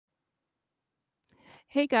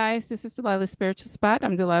Hey guys, this is Delilah Spiritual Spot.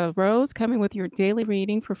 I'm Delilah Rose coming with your daily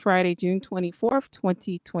reading for Friday, June 24th,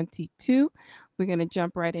 2022. We're going to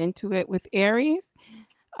jump right into it with Aries.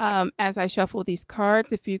 As I shuffle these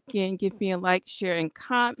cards, if you can give me a like, share, and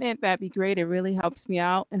comment, that'd be great. It really helps me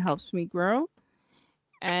out and helps me grow.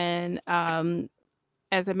 And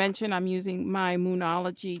as I mentioned, I'm using my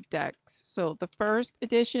Moonology decks. So the first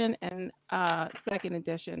edition and second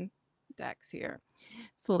edition decks here.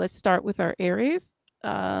 So let's start with our Aries.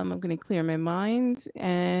 I'm going to clear my mind.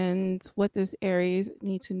 And what does Aries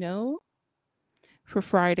need to know for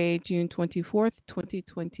Friday, June 24th,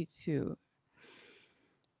 2022?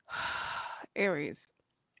 Aries,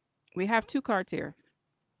 we have two cards here.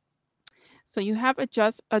 So you have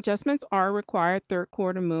adjustments are required, third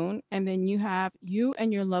quarter moon, and then you have you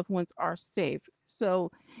and your loved ones are safe. So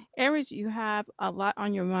Aries, you have a lot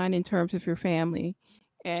on your mind in terms of your family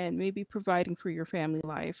and maybe providing for your family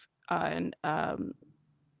life. And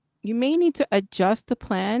you may need to adjust the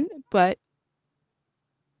plan, but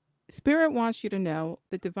Spirit wants you to know,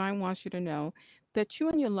 the divine wants you to know that you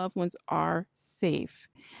and your loved ones are safe,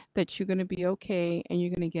 that you're going to be okay and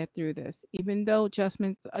you're going to get through this, even though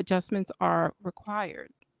adjustments are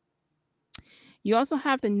required. You also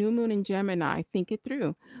have the new moon in Gemini. Think it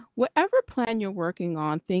through. Whatever plan you're working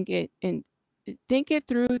on, think it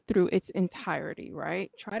through its entirety,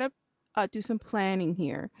 right? Try to do some planning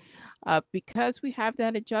here. Because we have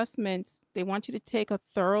that adjustments, they want you to take a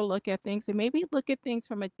thorough look at things and maybe look at things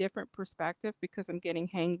from a different perspective because I'm getting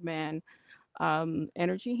hanged man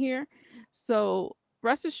energy here. So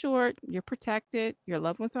rest assured, you're protected, your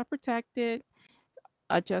loved ones are protected,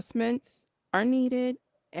 adjustments are needed,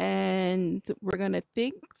 and we're going to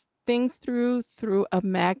think things through a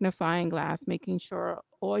magnifying glass, making sure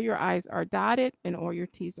all your I's are dotted and all your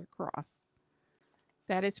T's are crossed.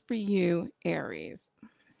 That is for you, Aries.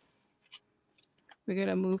 We're going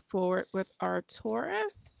to move forward with our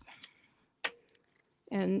Taurus.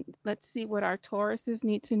 And let's see what our Tauruses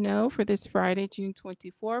need to know for this Friday, June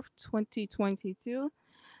 24th, 2022.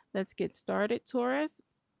 Let's get started, Taurus.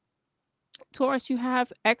 Taurus, you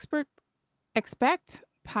have expect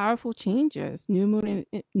powerful changes. New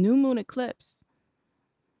moon eclipse.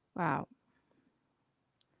 Wow.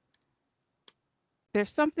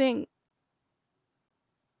 There's something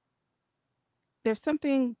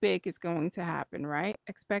big is going to happen, right?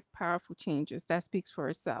 Expect powerful changes. That speaks for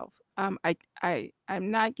itself. I'm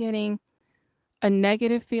not getting a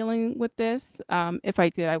negative feeling with this. If I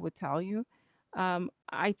did, I would tell you.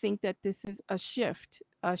 I think that this is a shift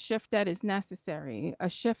that is necessary, a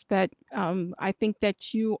shift that I think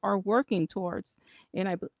that you are working towards, and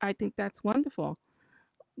I think that's wonderful.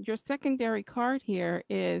 Your secondary card here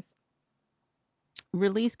is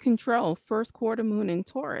release control, first quarter moon in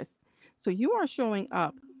Taurus. So you are showing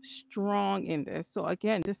up strong in this. So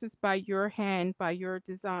again, this is by your hand, by your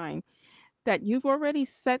design, that you've already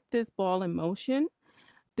set this ball in motion.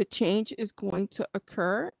 The change is going to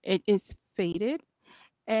occur. It is fated,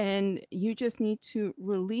 and you just need to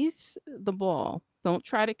release the ball. Don't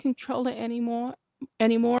try to control it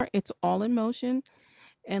anymore. It's all in motion,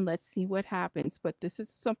 and let's see what happens. But this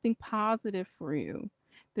is something positive for you.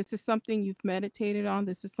 This is something you've meditated on.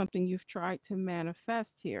 This is something you've tried to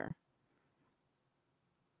manifest here.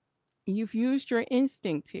 You've used your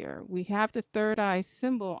instinct here. We have the third eye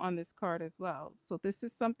symbol on this card as well. So this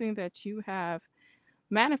is something that you have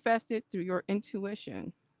manifested through your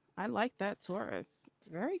intuition. I like that, Taurus.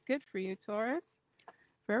 Very good for you, Taurus.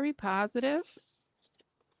 Very positive.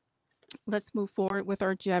 Let's move forward with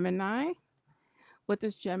our Gemini. What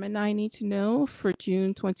does Gemini need to know for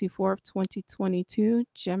June 24th, 2022?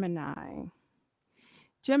 Gemini.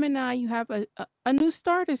 Gemini, you have a new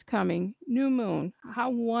start is coming, new moon.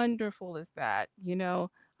 How wonderful is that?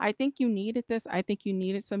 I think you needed this. I think you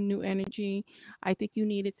needed some new energy. I think you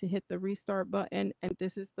needed to hit the restart button. And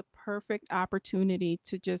this is the perfect opportunity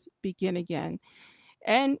to just begin again.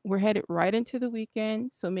 And we're headed right into the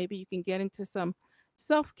weekend. So maybe you can get into some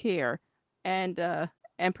self care and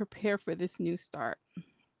prepare for this new start.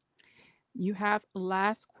 You have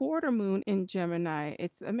last quarter moon in Gemini.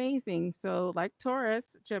 It's amazing. So, like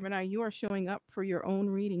Taurus, Gemini, you are showing up for your own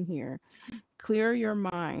reading here. Clear your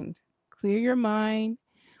mind. Clear your mind.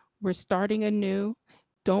 We're starting anew.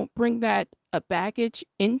 Don't bring that baggage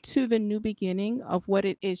into the new beginning of what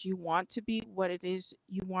it is you want to be, what it is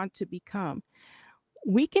you want to become.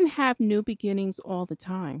 We can have new beginnings all the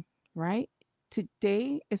time, right?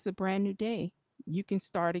 Today is a brand new day. You can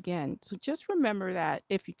start again. So just remember that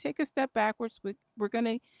if you take a step backwards, we're going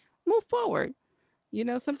to move forward.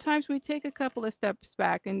 Sometimes we take a couple of steps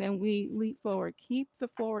back and then we leap forward. Keep the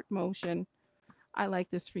forward motion I like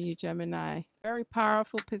this for you, Gemini. Very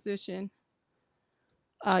powerful position.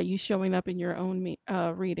 You showing up in your own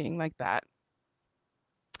reading like that.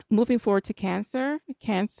 Moving forward to Cancer.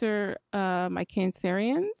 Cancer, my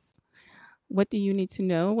Cancerians. What do you need to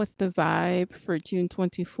know? What's the vibe for June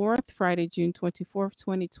 24th, Friday, June 24th,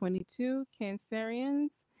 2022?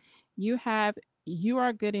 Cancerians, you have you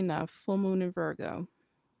are good enough. Full moon in Virgo.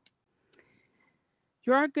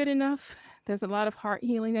 You are good enough. There's a lot of heart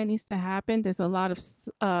healing that needs to happen. There's a lot of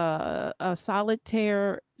solid.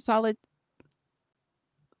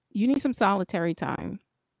 You need some solitary time,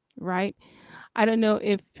 right? I don't know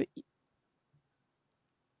if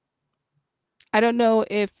I don't know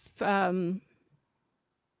if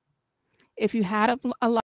you had a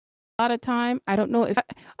lot of time. I don't know if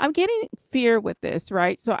I'm getting fear with this,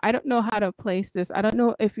 right? So I don't know how to place this. I don't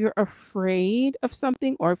know if you're afraid of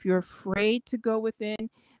something or if you're afraid to go within.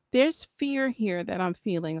 There's fear here that I'm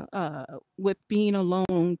feeling with being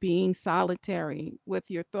alone, being solitary with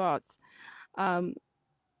your thoughts. Um,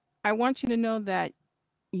 I want you to know that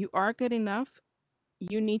you are good enough.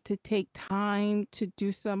 You need to take time to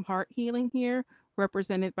do some heart healing here,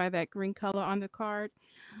 represented by that green color on the card.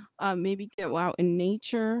 Maybe go out in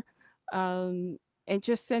nature, um, and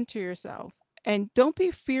just center yourself. And don't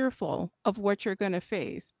be fearful of what you're going to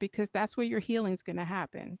face because that's where your healing is going to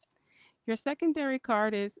happen. Your secondary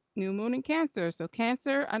card is New Moon in Cancer. So,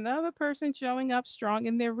 Cancer, another person showing up strong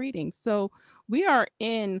in their reading. So, we are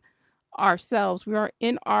in ourselves. We are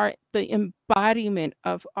in our the embodiment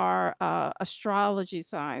of our astrology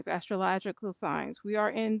signs, astrological signs. We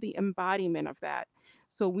are in the embodiment of that.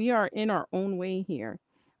 So, we are in our own way here.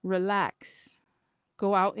 Relax,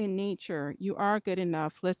 go out in nature. You are good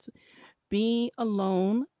enough. Let's be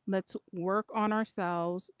alone. Let's work on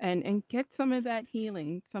ourselves and get some of that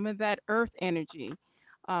healing, some of that earth energy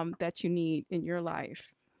that you need in your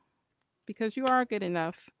life because you are good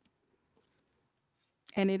enough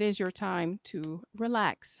and it is your time to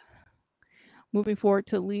relax. Moving forward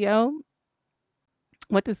to Leo.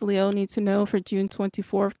 What does Leo need to know for June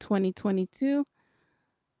 24th, 2022?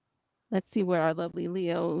 Let's see what our lovely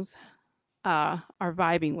Leos are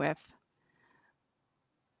vibing with.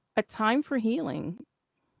 A time for healing.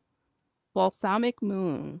 Balsamic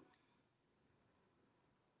moon.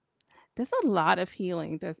 There's a lot of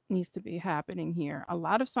healing that needs to be happening here. A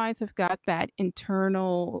lot of signs have got that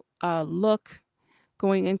internal look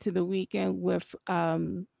going into the weekend with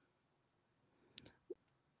some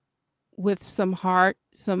heart,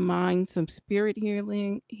 some mind, some spirit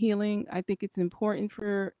healing. I think it's important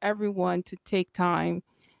for everyone to take time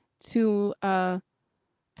to uh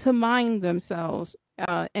to mind themselves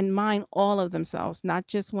and mind all of themselves, not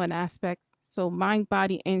just one aspect. So mind,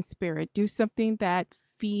 body, and spirit. Do something that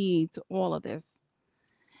feeds all of this.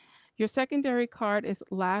 Your secondary card is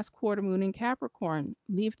last quarter moon in Capricorn.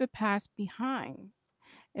 Leave the past behind.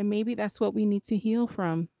 And maybe that's what we need to heal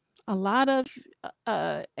from. A lot of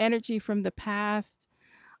energy from the past,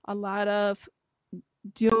 a lot of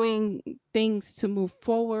doing things to move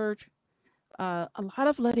forward, a lot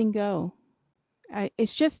of letting go.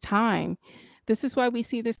 It's just time. This is why we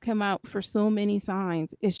see this come out for so many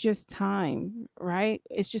signs. It's just time, right?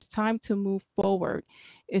 It's just time to move forward.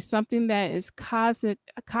 It's something that is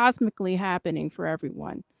cosmically happening for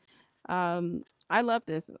everyone. I love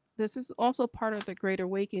this. This is also part of the great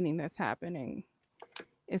awakening that's happening.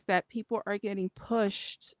 Is that people are getting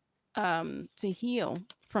pushed to heal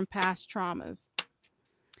from past traumas.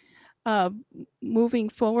 Uh, Moving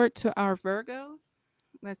forward to our Virgos.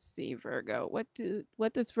 Let's see, Virgo.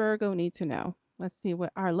 What does Virgo need to know? Let's see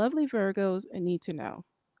what our lovely Virgos need to know.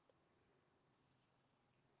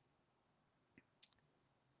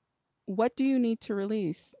 What do you need to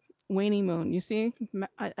release? Waning moon. You see,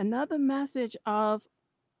 another message of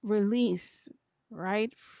release,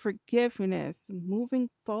 right? Forgiveness, moving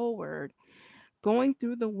forward, going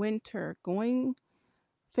through the winter, going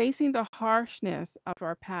facing the harshness of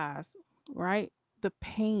our past, right? The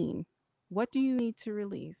pain. What do you need to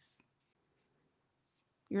release?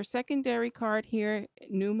 Your secondary card here,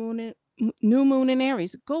 new moon in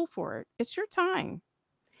Aries. Go for it. It's your time.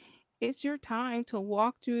 It's your time to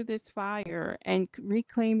walk through this fire and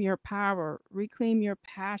reclaim your power, reclaim your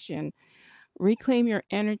passion, reclaim your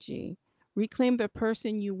energy, reclaim the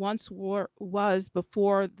person you once was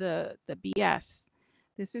before the BS.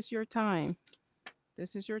 This is your time.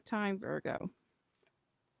 This is your time, Virgo.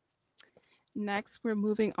 Next, we're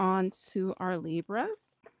moving on to our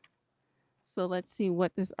Libras. So let's see,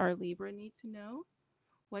 what does our Libra need to know?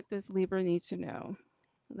 What does Libra need to know?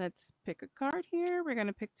 Let's pick a card here. We're going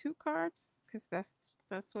to pick two cards because that's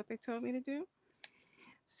what they told me to do.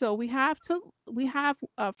 So we have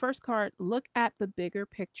first card, look at the bigger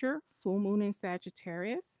picture, full moon in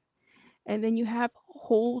Sagittarius. And then you have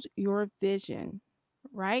hold your vision,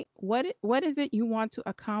 right? What is it you want to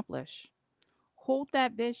accomplish? Hold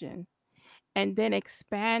that vision and then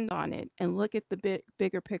expand on it and look at the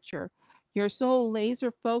bigger picture. You're so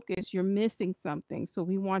laser focused, you're missing something. So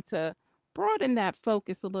we want to broaden that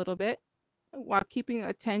focus a little bit while keeping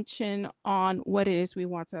attention on what it is we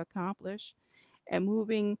want to accomplish and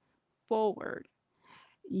moving forward.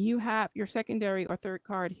 You have your secondary or third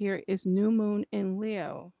card here is new moon in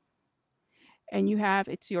Leo, and you have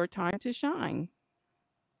it's your time to shine.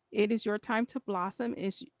 It is your time to blossom.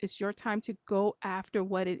 It's your time to go after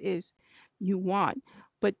what it is you want.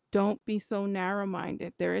 But don't be so narrow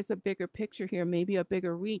minded. There is a bigger picture here, maybe a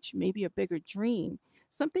bigger reach, maybe a bigger dream,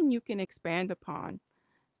 something you can expand upon.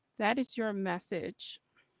 That is your message,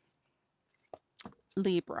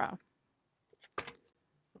 Libra.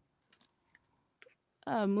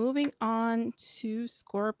 Moving on to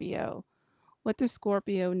Scorpio. What does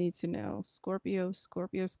Scorpio need to know? Scorpio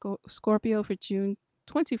for June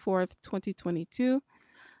 24th, 2022.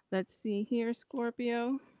 Let's see here,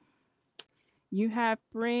 Scorpio. You have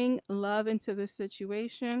bring love into the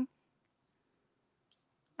situation.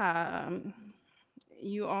 Um,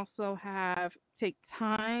 you also have take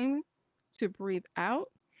time to breathe out,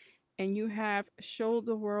 and you have show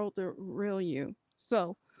the world the real you.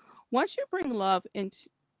 So once you bring love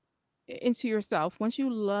into yourself, once you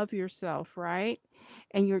love yourself, right,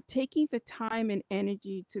 and you're taking the time and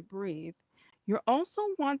energy to breathe, you also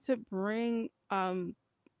want to bring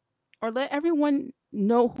or let everyone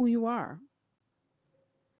know who you are,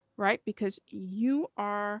 right? Because you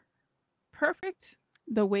are perfect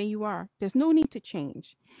the way you are. There's no need to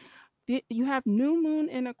change. You have new moon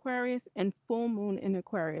in Aquarius and full moon in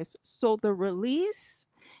Aquarius. So the release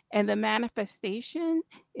and the manifestation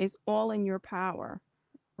is all in your power,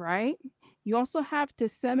 right? You also have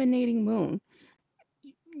disseminating moon,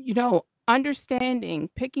 understanding,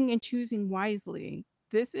 picking and choosing wisely.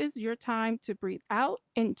 This is your time to breathe out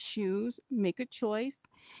and choose, make a choice,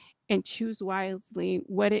 and choose wisely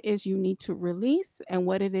what it is you need to release and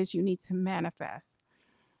what it is you need to manifest.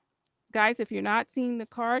 Guys, if you're not seeing the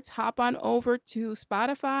cards, hop on over to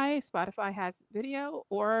Spotify. Spotify has video,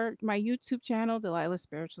 or my YouTube channel, Delilah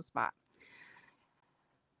Spiritual Spot.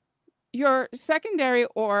 Your secondary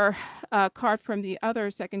or card from the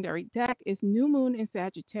other secondary deck is New Moon in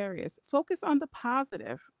Sagittarius. Focus on the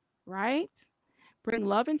positive, right? Bring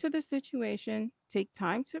love into the situation. Take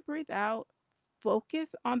time to breathe out.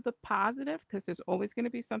 Focus on the positive because there's always going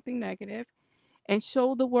to be something negative, and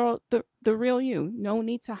show the world the real you. No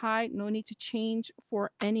need to hide, no need to change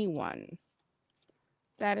for anyone.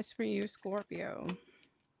 That is for you, Scorpio.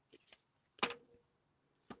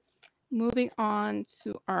 Moving on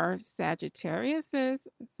to our Sagittariuses.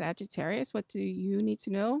 Sagittarius, what do you need to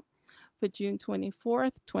know for June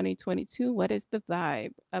 24th, 2022? What is the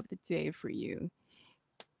vibe of the day for you?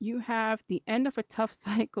 You have the end of a tough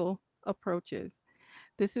cycle approaches.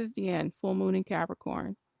 This is the end, full moon in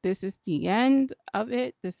Capricorn. This is the end of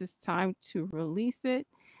it. This is time to release it.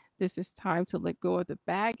 This is time to let go of the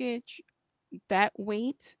baggage. That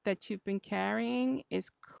weight that you've been carrying is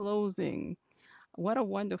closing. What a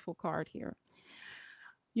wonderful card here.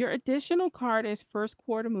 Your additional card is first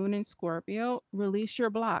quarter moon in Scorpio. Release your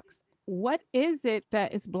blocks. What is it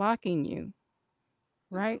that is blocking you?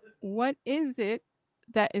 Right? What is it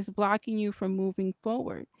that is blocking you from moving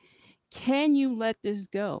forward? Can you let this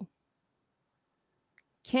go?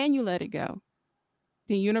 Can you let it go?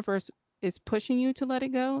 The universe is pushing you to let it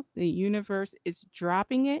go. The universe is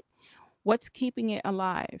dropping it. What's keeping it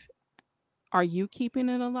alive? Are you keeping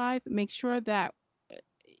it alive? Make sure that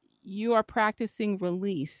you are practicing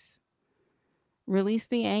release. Release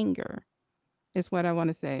the anger, is what I want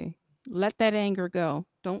to say. Let that anger go.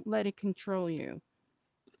 Don't let it control you.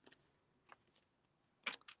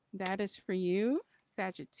 That is for you,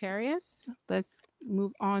 Sagittarius. Let's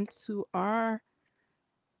move on to our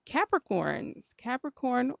Capricorns.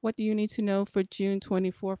 Capricorn, what do you need to know for June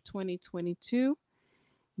 24th, 2022?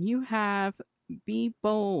 You have be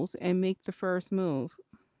bold and make the first move.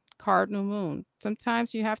 Cardinal moon.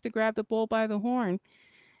 Sometimes you have to grab the bull by the horn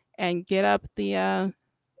and get up the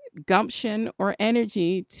gumption or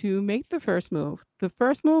energy to make the first move. The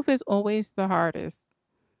first move is always the hardest,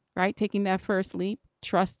 right? Taking that first leap,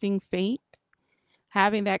 trusting fate,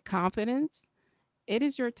 having that confidence. It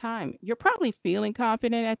is your time. You're probably feeling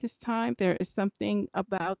confident at this time. There is something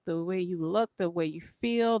about the way you look, the way you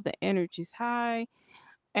feel, the energy's high,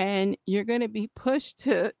 and you're going to be pushed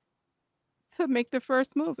to make the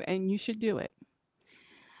first move, and you should do it.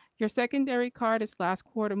 Your secondary card is last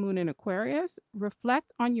quarter moon in Aquarius.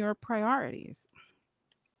 Reflect on your priorities.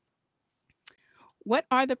 What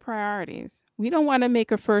are the priorities? We don't want to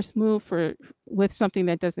make a first move with something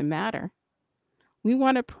that doesn't matter. We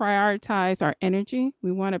want to prioritize our energy.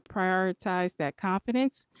 We want to prioritize that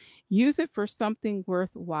confidence. Use it for something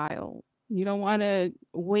worthwhile. You don't want to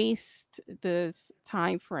waste this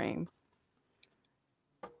time frame.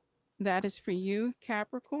 That is for you,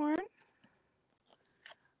 Capricorn.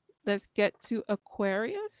 Let's get to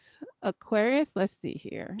Aquarius. Aquarius, let's see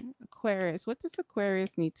here. Aquarius, what does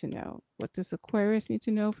Aquarius need to know? What does Aquarius need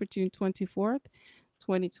to know for June 24th,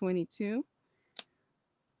 2022?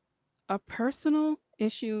 A personal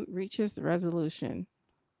issue reaches resolution.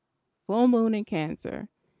 Full moon in Cancer.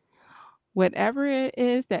 Whatever it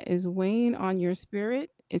is that is weighing on your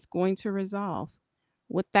spirit, it's going to resolve.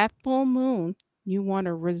 With that full moon, you want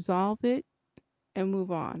to resolve it and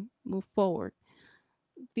move on, move forward.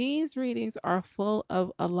 These readings are full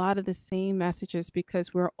of a lot of the same messages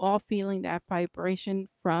because we're all feeling that vibration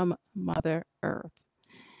from Mother Earth.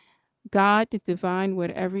 God, the divine,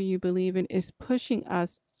 whatever you believe in, is pushing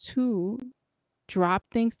us to drop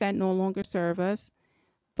things that no longer serve us,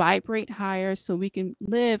 vibrate higher so we can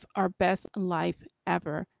live our best life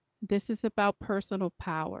ever. This is about personal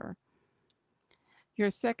power.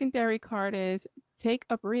 Your secondary card is take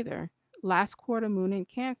a breather. Last quarter moon in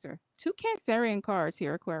Cancer. 2 Cancerian cards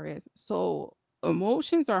here, Aquarius. So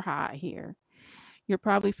emotions are high here. You're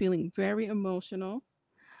probably feeling very emotional.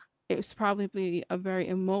 It's probably a very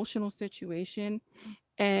emotional situation.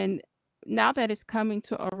 And now that it's coming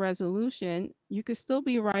to a resolution, you could still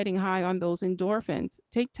be riding high on those endorphins.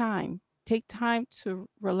 Take time. Take time to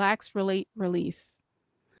relax, relate, release.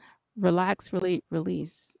 Relax, relate,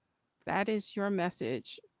 release. That is your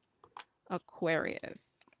message,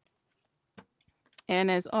 Aquarius. And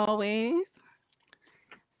as always,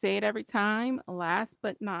 say it every time. Last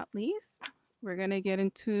but not least, we're going to get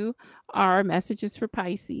into our messages for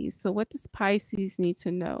Pisces. So, what does Pisces need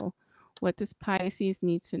to know? What does Pisces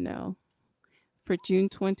need to know? For June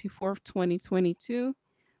 24th, 2022,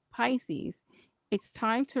 Pisces, it's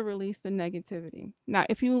time to release the negativity. Now,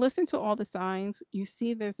 if you listen to all the signs, you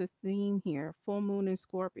see there's a theme here, full moon in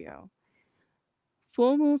Scorpio.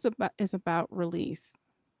 Full moon is about release,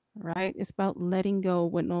 right? It's about letting go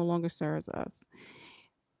what no longer serves us.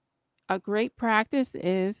 A great practice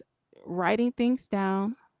is writing things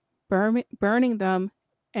down, burning them,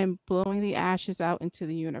 and blowing the ashes out into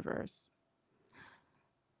the universe.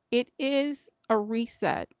 It is a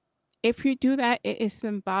reset. If you do that, it is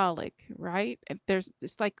symbolic, right?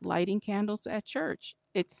 It's like lighting candles at church.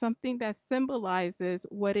 It's something that symbolizes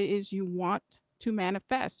what it is you want to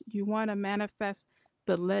manifest. You want to manifest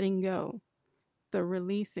the letting go, the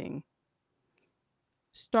releasing.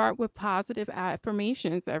 Start with positive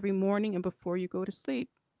affirmations every morning and before you go to sleep.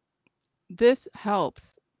 This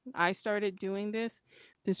helps. I started doing this.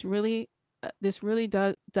 This really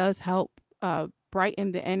does help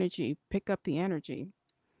brighten the energy, pick up the energy.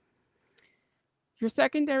 Your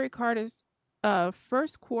secondary card is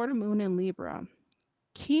first quarter moon in Libra.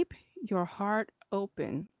 Keep your heart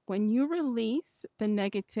open. When you release the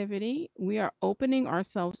negativity, we are opening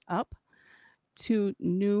ourselves up to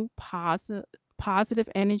new positive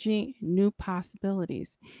energy, new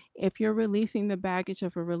possibilities. If you're releasing the baggage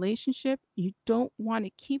of a relationship, you don't want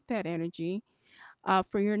to keep that energy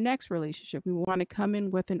for your next relationship. We want to come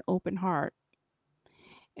in with an open heart.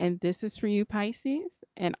 And this is for you, Pisces.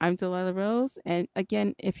 And I'm Delilah Rose. And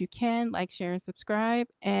again, if you can, like, share, and subscribe.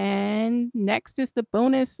 And next is the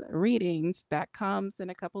bonus readings that comes in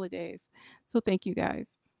a couple of days. So thank you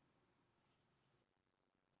guys.